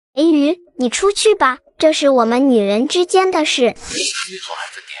哎鱼，你出去吧，这是我们女人之间的事。好汉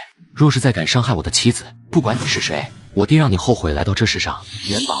分店，若是再敢伤害我的妻子，不管你是谁，我定让你后悔来到这世上。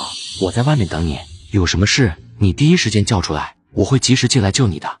元宝，我在外面等你，有什么事你第一时间叫出来，我会及时进来救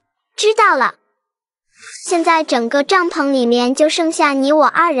你的。知道了。现在整个帐篷里面就剩下你我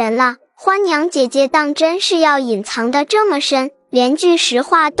二人了，欢娘姐姐当真是要隐藏的这么深，连句实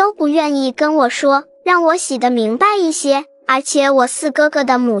话都不愿意跟我说，让我洗得明白一些。而且我四哥哥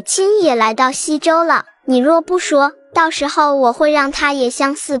的母亲也来到西周了，你若不说，到时候我会让他也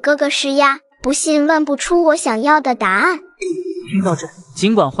向四哥哥施压，不信问不出我想要的答案。听到这，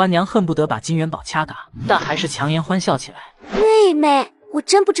尽管欢娘恨不得把金元宝掐打，但还是强颜欢笑起来。妹妹，我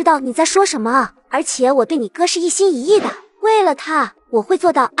真不知道你在说什么，而且我对你哥是一心一意的，为了他，我会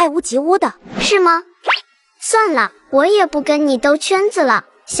做到爱屋及乌的。是吗？算了，我也不跟你兜圈子了。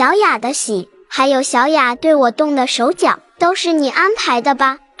小雅的喜，还有小雅对我动的手脚，都是你安排的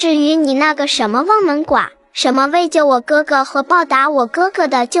吧？至于你那个什么望门寡，什么为救我哥哥和报答我哥哥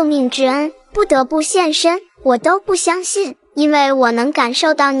的救命之恩，不得不献身，我都不相信，因为我能感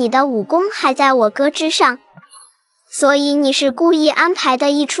受到你的武功还在我哥之上。所以你是故意安排的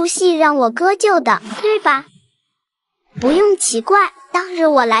一出戏让我哥救的，对吧？不用奇怪，当日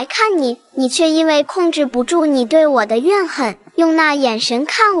我来看你，你却因为控制不住你对我的怨恨，用那眼神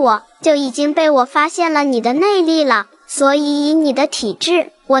看我，就已经被我发现了你的内力了。所以以你的体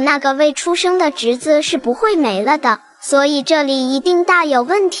质，我那个未出生的侄子是不会没了的，所以这里一定大有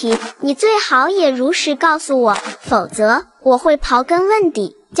问题，你最好也如实告诉我，否则我会刨根问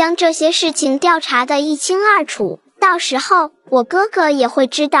底，将这些事情调查得一清二楚，到时候我哥哥也会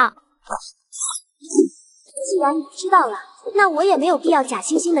知道。既然你知道了，那我也没有必要假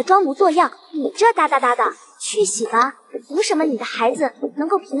惺惺的装模作样，你这哒哒哒的，去洗吧，凭什么你的孩子能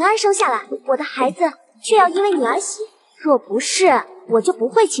够平安生下来，我的孩子却要因为你而死？若不是，我就不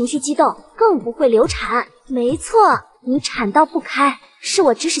会情绪激动，更不会流产。没错，你产道不开，是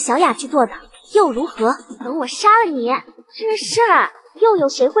我指使小雅去做的，又如何？等我杀了你，这事儿又有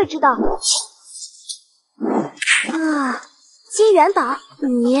谁会知道？啊，金元宝，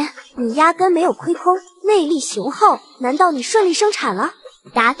你压根没有亏空，内力雄厚，难道你顺利生产了？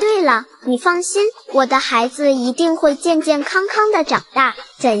答对了，你放心，我的孩子一定会健健康康的长大。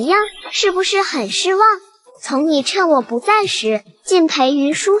怎样，是不是很失望？从你趁我不在时进陪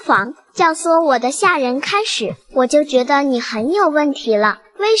于书房教唆我的下人开始，我就觉得你很有问题了。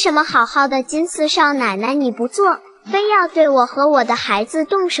为什么好好的金四少奶奶你不做，非要对我和我的孩子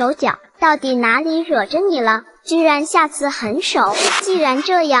动手脚？到底哪里惹着你了？居然下次狠手！既然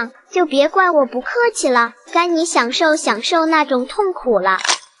这样，就别怪我不客气了，该你享受享受那种痛苦了。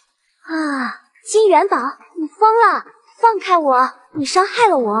啊，金元宝，你疯了！放开我！你伤害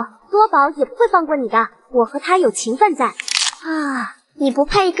了我，多宝也不会放过你的。我和他有情分在。啊，你不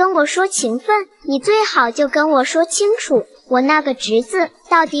配跟我说情分，你最好就跟我说清楚，我那个侄子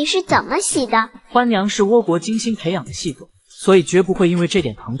到底是怎么洗的？欢娘是倭国精心培养的细种，所以绝不会因为这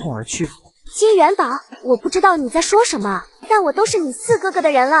点疼痛而屈服。金元宝，我不知道你在说什么，但我都是你四哥哥的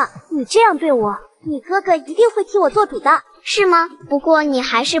人了，你这样对我，你哥哥一定会替我做主的。是吗？不过你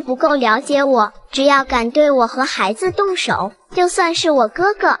还是不够了解我，只要敢对我和孩子动手，就算是我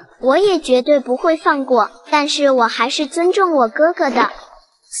哥哥，我也绝对不会放过，但是我还是尊重我哥哥的。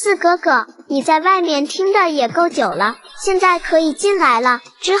四哥哥，你在外面听的也够久了，现在可以进来了。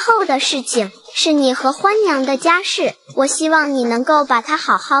之后的事情是你和欢娘的家事，我希望你能够把它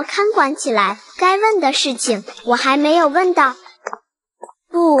好好看管起来。该问的事情我还没有问到。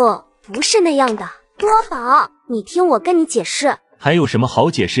不是那样的，多宝，你听我跟你解释。还有什么好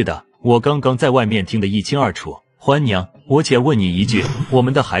解释的？我刚刚在外面听得一清二楚。欢娘，我且问你一句，我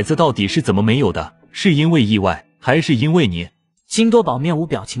们的孩子到底是怎么没有的？是因为意外，还是因为你？金多宝面无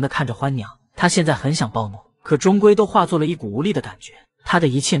表情地看着欢娘，他现在很想暴怒，可终归都化作了一股无力的感觉。他的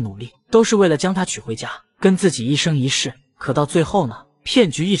一切努力都是为了将她娶回家，跟自己一生一世。可到最后呢，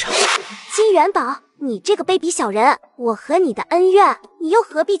骗局一场。金元宝，你这个卑鄙小人，我和你的恩怨，你又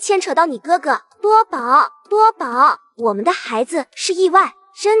何必牵扯到你哥哥？多宝，我们的孩子是意外，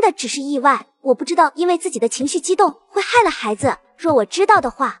真的只是意外。我不知道因为自己的情绪激动会害了孩子，若我知道的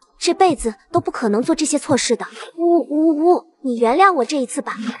话，这辈子都不可能做这些错事的。你原谅我这一次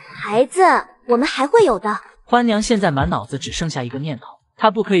吧，孩子，我们还会有的。欢娘现在满脑子只剩下一个念头，她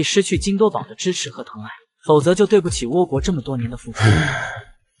不可以失去金多宝的支持和疼爱，否则就对不起倭国这么多年的付出。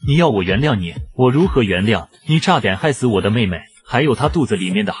你要我原谅你，我如何原谅？你差点害死我的妹妹，还有她肚子里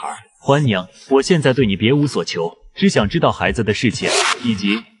面的孩儿。欢娘，我现在对你别无所求，只想知道孩子的事情，以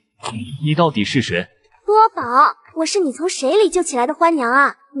及你到底是谁？多宝，我是你从水里救起来的欢娘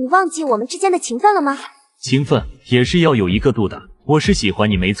啊，你忘记我们之间的情分了吗？情分也是要有一个度的，我是喜欢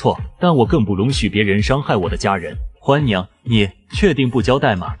你没错，但我更不容许别人伤害我的家人。欢娘，你确定不交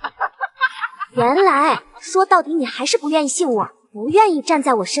代吗？原来说到底你还是不愿意信我，不愿意站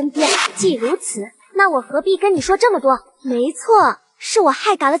在我身边。既如此，那我何必跟你说这么多？没错，是我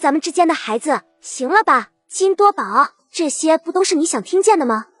害嘎了咱们之间的孩子，行了吧？金多宝，这些不都是你想听见的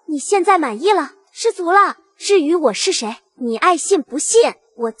吗？你现在满意了，知足了。至于我是谁，你爱信不信，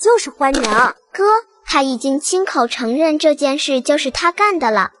我就是欢娘。哥，他已经亲口承认这件事就是他干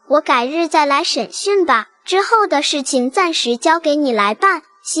的了，我改日再来审讯吧。之后的事情暂时交给你来办，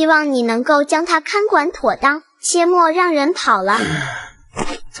希望你能够将他看管妥当，切莫让人跑了。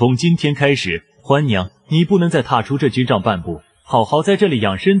从今天开始，欢娘，你不能再踏出这军帐半步，好好在这里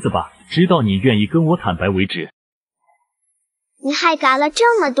养身子吧，直到你愿意跟我坦白为止。你害嘎了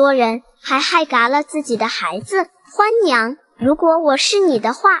这么多人，还害嘎了自己的孩子，欢娘，如果我是你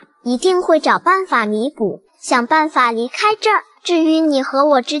的话，一定会找办法弥补，想办法离开这儿。至于你和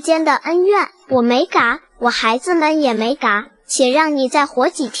我之间的恩怨，我没嘎，我孩子们也没嘎，且让你再活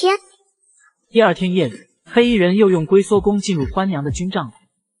几天。第二天夜里，黑衣人又用龟缩弓进入欢娘的军帐里。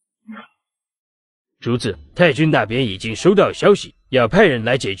主子，太君那边已经收到消息，要派人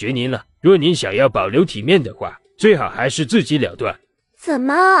来解决您了。若您想要保留体面的话，最好还是自己了断。怎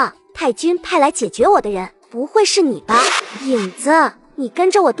么，太君派来解决我的人，不会是你吧？影子，你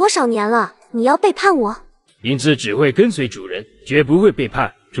跟着我多少年了？你要背叛我？影子只会跟随主人，绝不会背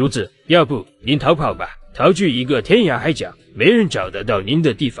叛。主子，要不您逃跑吧，逃去一个天涯海角，没人找得到您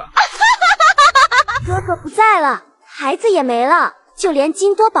的地方。哥哥不在了，孩子也没了，就连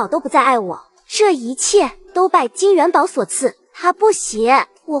金多宝都不再爱我，这一切都拜金元宝所赐。他不喜，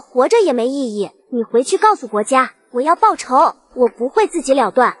我活着也没意义。你回去告诉国家，我要报仇，我不会自己了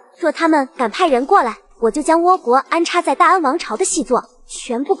断。若他们敢派人过来，我就将倭国安插在大安王朝的细作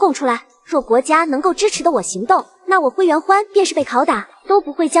全部供出来。若国家能够支持的我行动，那我灰原欢便是被拷打，都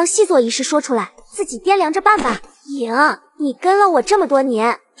不会将细作一事说出来，自己掂量着办吧。影，你跟了我这么多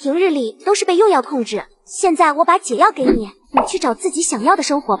年，平日里都是被用药控制，现在我把解药给你，你去找自己想要的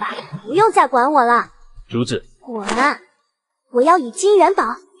生活吧，不用再管我了。主子，滚！我要以金元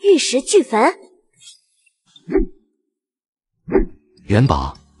宝玉石俱焚。元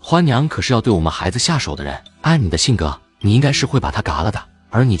宝，欢娘可是要对我们孩子下手的人，按你的性格，你应该是会把他嘎了的，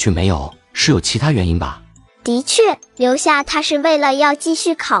而你却没有，是有其他原因吧？的确，留下他是为了要继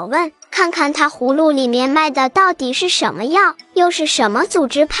续拷问，看看他葫芦里面卖的到底是什么药，又是什么组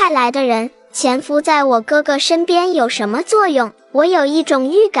织派来的人，潜伏在我哥哥身边有什么作用。我有一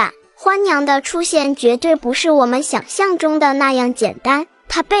种预感，欢娘的出现绝对不是我们想象中的那样简单，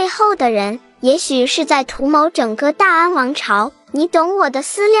他背后的人也许是在图谋整个大安王朝，你懂我的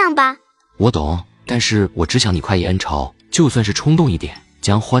思量吧？我懂，但是我只想你快意恩仇，就算是冲动一点，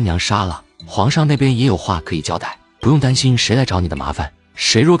将欢娘杀了，皇上那边也有话可以交代，不用担心谁来找你的麻烦。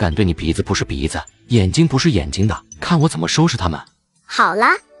谁若敢对你鼻子不是鼻子，眼睛不是眼睛的，看我怎么收拾他们。好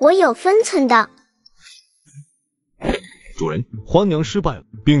啦，我有分寸的。主人，欢娘失败了，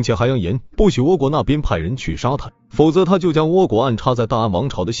并且还扬言不许倭国那边派人去杀他，否则他就将倭国安插在大安王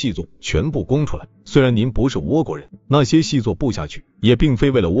朝的细作全部供出来。虽然您不是倭国人，那些细作布下去也并非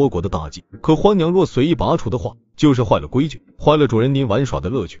为了倭国的大计，可欢娘若随意拔除的话，就是坏了规矩，坏了主人您玩耍的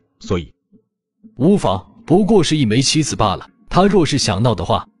乐趣，所以无妨，不过是一枚棋子罢了。他若是想闹的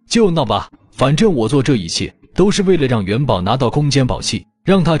话，就闹吧，反正我做这一切都是为了让元宝拿到空间宝器，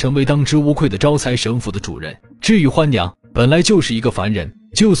让他成为当之无愧的招财神府的主人。至于欢娘，本来就是一个凡人，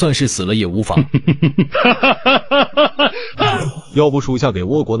就算是死了也无妨。要不属下给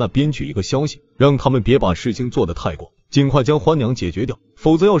倭国那边去一个消息，让他们别把事情做得太过，尽快将欢娘解决掉，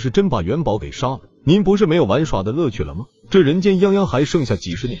否则要是真把元宝给杀了，您不是没有玩耍的乐趣了吗？这人间泱泱还剩下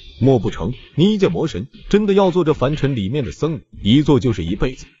几十年，莫不成你一介魔神真的要做这凡尘里面的僧侣，一做就是一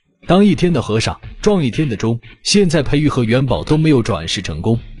辈子？当一天的和尚撞一天的钟，现在裴玉和元宝都没有转世成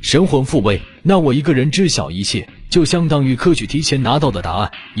功，神魂复位，那我一个人知晓一切，就相当于科举提前拿到的答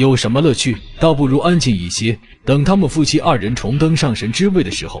案，有什么乐趣？倒不如安静一些，等他们夫妻二人重登上神之位的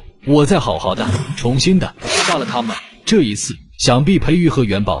时候，我再好好的重新的杀了他们。这一次想必裴玉和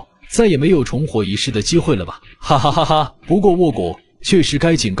元宝再也没有重活一世的机会了吧，哈哈哈哈。不过倭国确实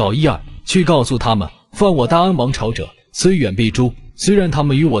该警告一二，去告诉他们，犯我大安王朝者虽远必诛。虽然他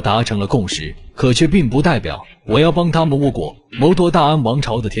们与我达成了共识，可却并不代表我要帮他们倭国谋夺大安王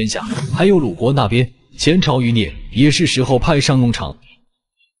朝的天下。还有鲁国那边，前朝余孽也是时候派上用场。